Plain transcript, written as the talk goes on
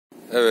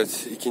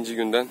Evet, ikinci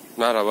günden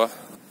merhaba.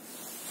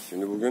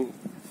 Şimdi bugün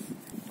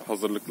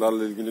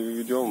hazırlıklarla ilgili bir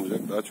video olmayacak.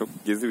 Daha çok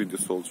gezi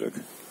videosu olacak.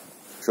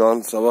 Şu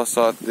an sabah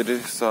saatleri,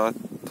 saat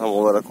tam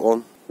olarak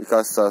 10.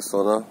 Birkaç saat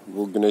sonra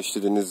bu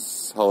güneşli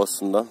deniz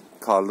havasından,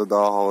 karlı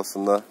dağ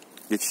havasında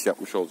geçiş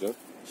yapmış olacağım.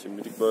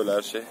 Şimdilik böyle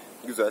her şey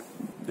güzel.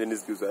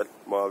 Deniz güzel,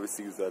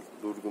 mavisi güzel,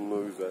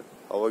 durgunluğu güzel,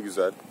 hava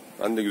güzel.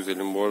 Ben de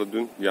güzelim. Bu arada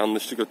dün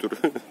yanlışlık ötürü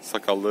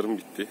sakallarım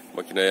gitti.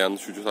 Makineye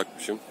yanlış ucu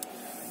takmışım.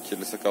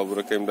 Kirli sakal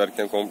bırakayım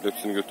derken komple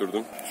hepsini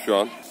götürdüm. Şu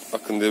an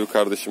Akın diye bir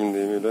kardeşimin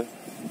deyimiyle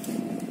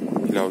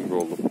pilav gibi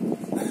oldum.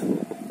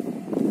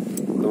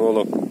 Değil mi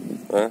oğlum?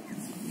 He?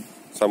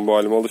 Sen bu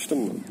halime alıştın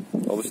mı?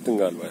 Alıştın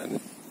galiba yani.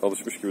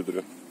 Alışmış gibi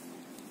duruyor.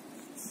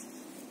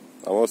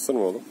 Ama ısır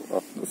mı oğlum?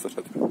 Al ısır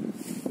hadi.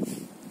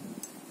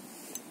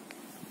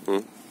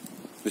 Hı.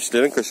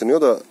 Dişlerin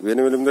kaşınıyor da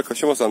benim elimde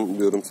kaşımasan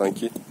diyorum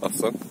sanki.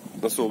 Atsan.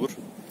 Nasıl olur?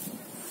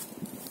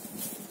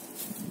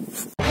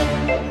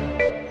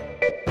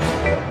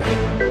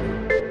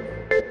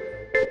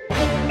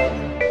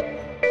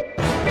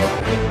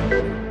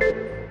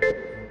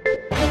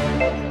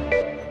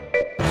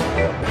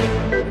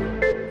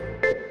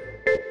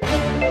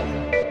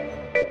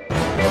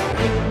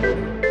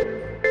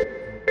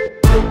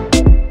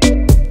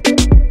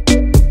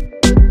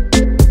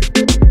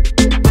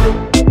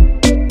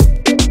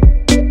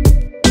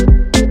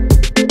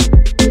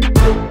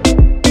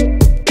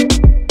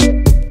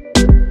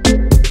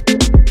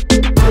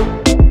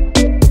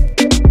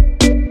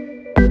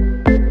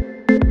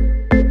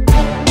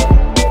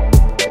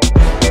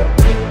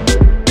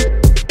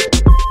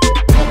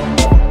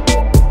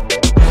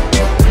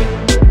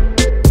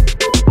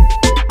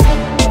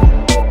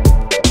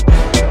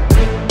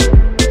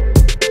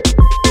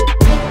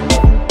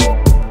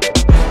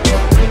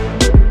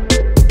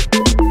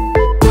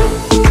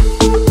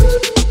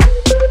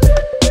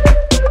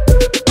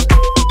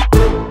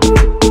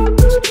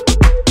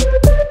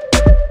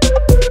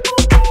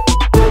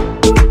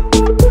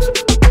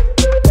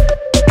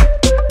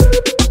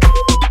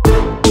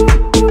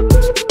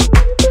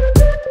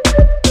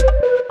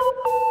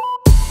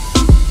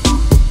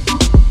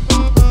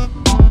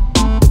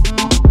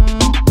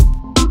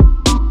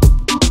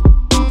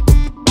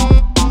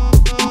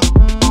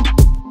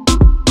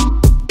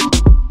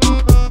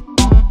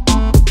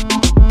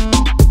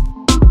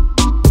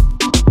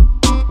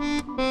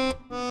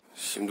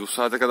 Şimdi bu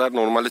saate kadar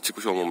normalde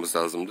çıkmış olmamız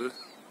lazımdı.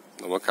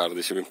 Ama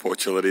kardeşimin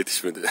poğaçaları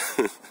yetişmedi.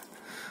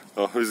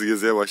 Ama biz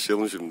geziye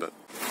başlayalım şimdiden.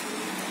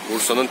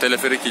 Bursa'nın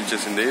Teleferik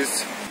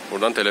ilçesindeyiz.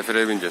 Buradan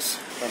teleferiğe bineceğiz.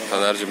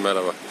 Taner'cim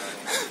merhaba.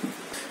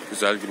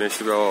 Güzel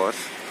güneşli bir hava var.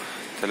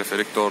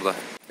 Teleferik de orada.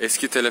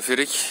 Eski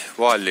teleferik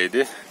bu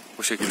haldeydi.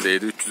 Bu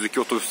şekildeydi. 302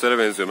 otobüslere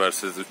benziyor,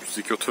 Mercedes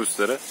 302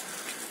 otobüslere.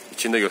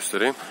 İçinde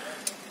göstereyim.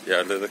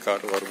 Yerde de kar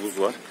var, buz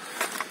var.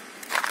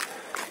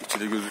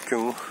 İçinde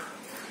gözüküyor mu?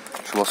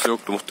 Şu masa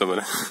yoktu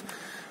muhtemelen.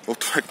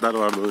 Oturaklar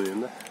vardı onun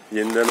yerine.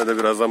 Yenilerine de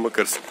birazdan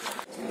bakarız.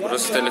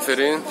 Burası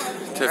teleferiğin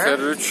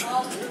teferrüç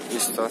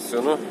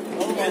istasyonu.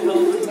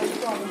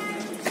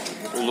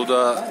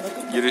 Uludağ'a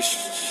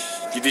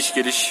gidiş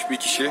geliş bir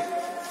kişi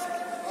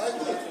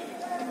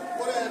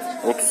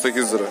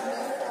 38 lira.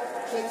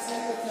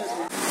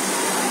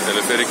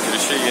 Teleferik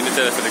girişi, yeni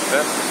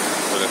teleferikler.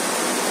 Böyle.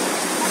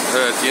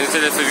 Evet, yeni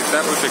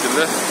teleferikler bu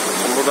şekilde.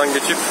 Şimdi buradan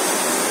geçip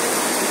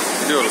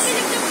gidiyoruz.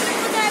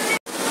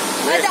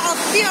 Hadi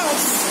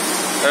atlıyoruz.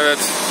 Evet,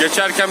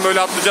 geçerken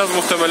böyle atlayacağız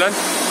muhtemelen.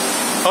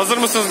 Hazır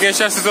mısınız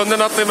gençler? Siz önden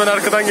atlayın, ben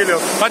arkadan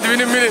geliyorum. Hadi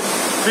binin.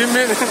 Bin.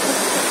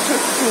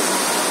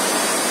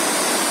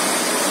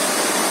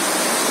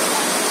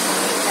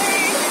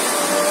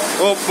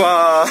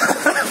 Hoppa.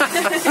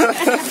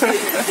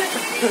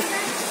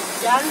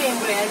 Gelmeyin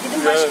buraya.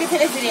 Gidin başka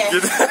teleferiğe.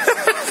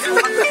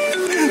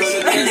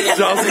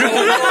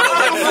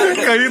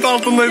 Kayıt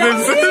altındaydı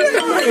hepsi.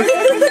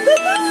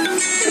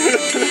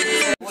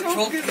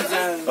 Çok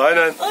güzel.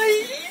 Aynen. Ay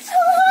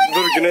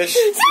dur güneş.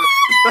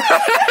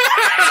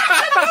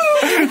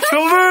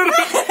 Çıldır.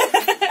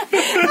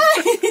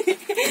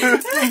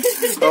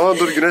 Ama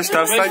dur güneş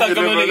tersten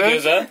geliyor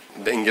böyle.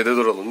 Dengede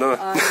duralım değil mi?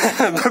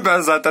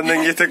 Ben zaten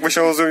dengeyi tek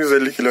başıma bozuyorum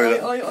 150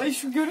 kiloyla. Ay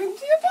şu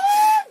görüntüye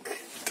bak.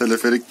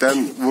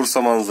 Teleferikten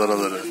Bursa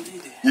manzaraları.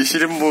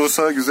 Yeşilim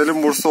Bursa,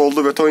 güzelim Bursa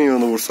oldu beton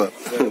yığını Bursa.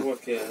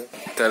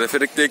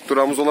 Teleferikte ilk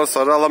durağımız olan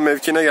Sarıalan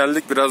mevkine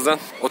geldik. Birazdan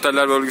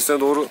oteller bölgesine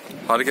doğru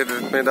hareket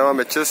etmeye devam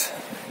edeceğiz.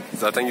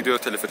 Zaten gidiyor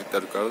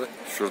teleferikler yukarıda.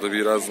 Şurada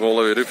biraz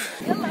mola verip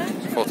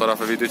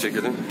fotoğraf ve video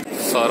çekelim.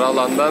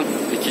 Sarıalan'dan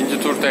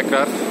ikinci tur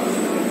tekrar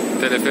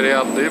teleferiğe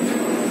atlayıp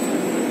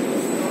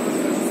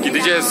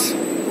gideceğiz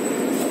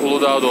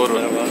Uludağ'a doğru.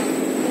 Merhaba.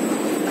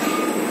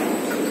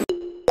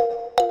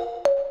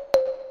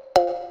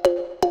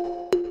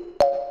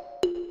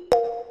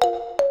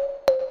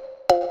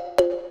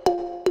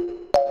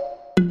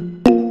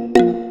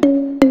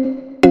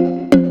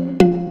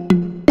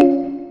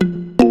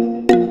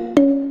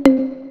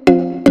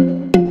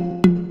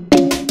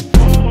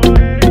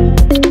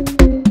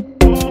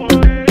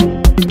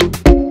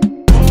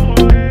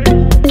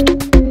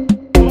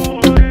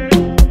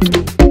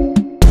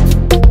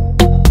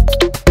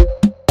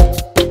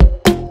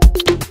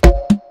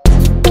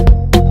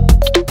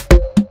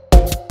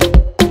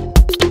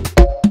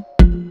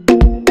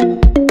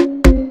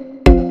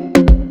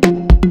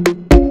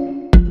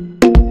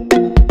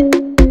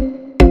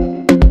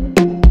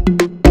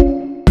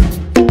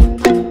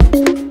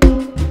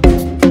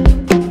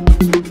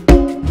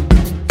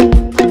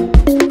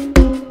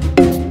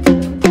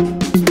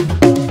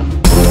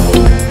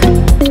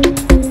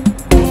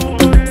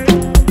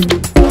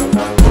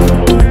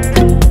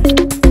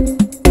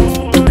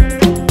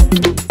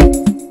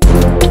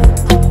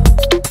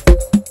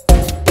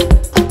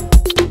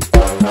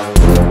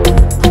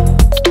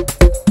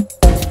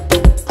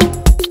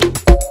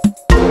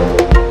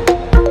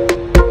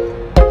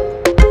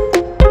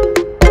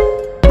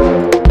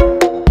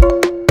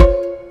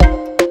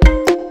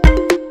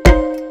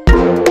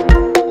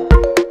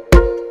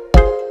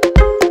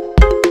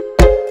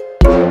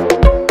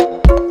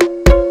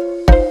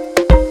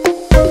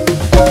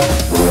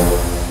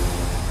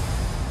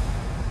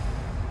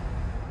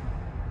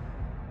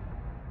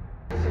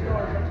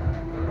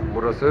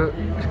 Burası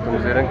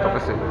çıktığımız yerin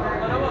kafesi.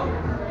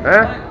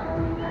 He?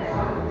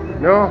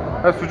 Ne o?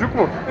 Ha, sucuk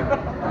mu?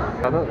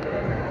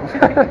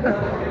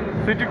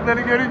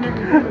 Sucukları görünce.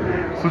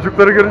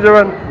 Sucukları görünce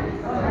ben.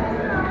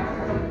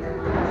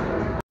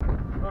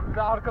 Dur bir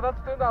de arkadan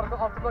tutayım da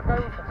altından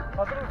kaybolsun.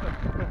 Hazır mısın?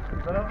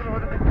 Ben hazırım,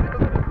 hadi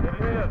bekliyoruz.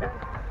 Nereye gel?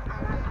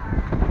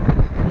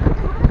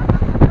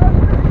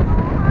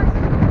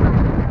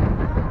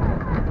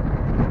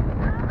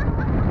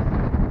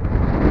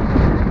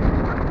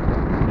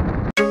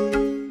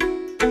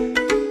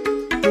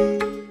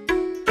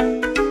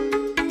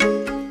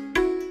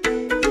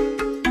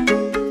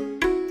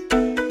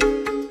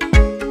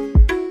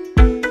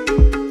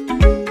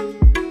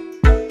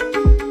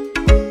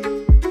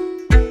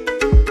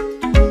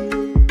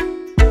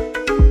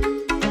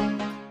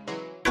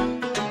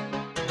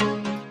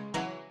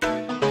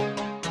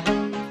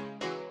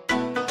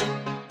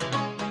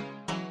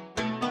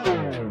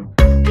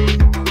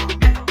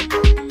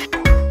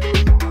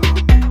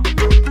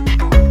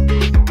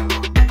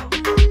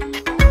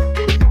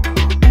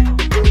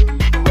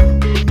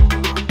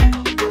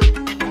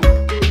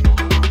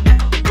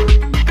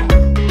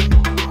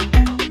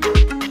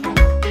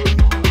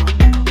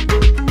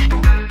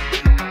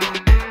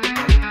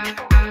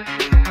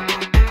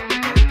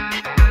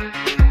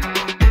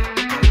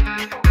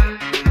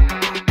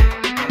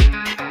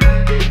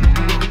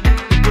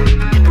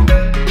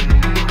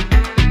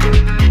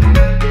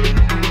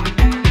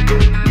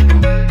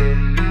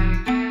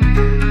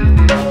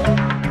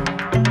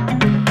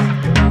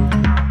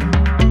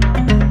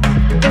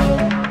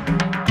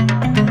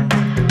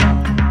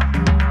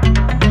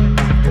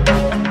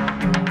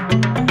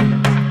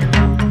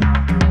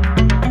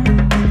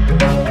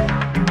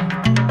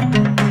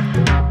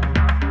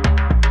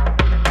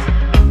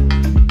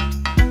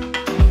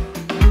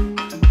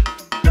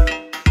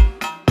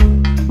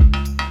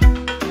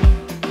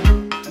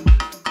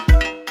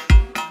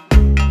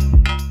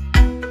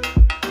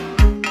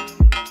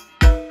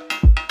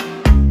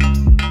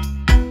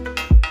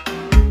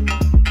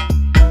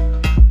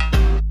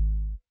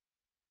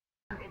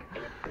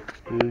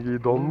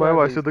 Donmaya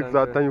başladık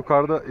zaten,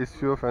 yukarıda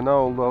esiyor, fena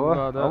oldu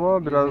hava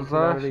ama biraz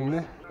daha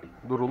şimdi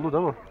duruldu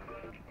değil mi?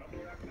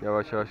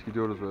 Yavaş yavaş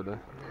gidiyoruz öyle.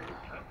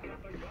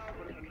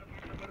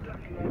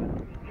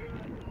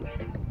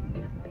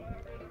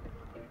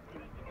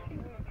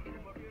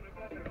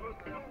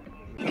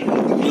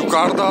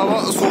 Yukarıda hava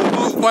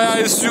soğudu, bayağı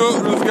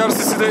esiyor, rüzgar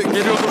sesi de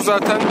geliyordur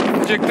zaten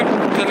diyecektim.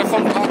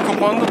 Telefon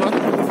kapandı mı?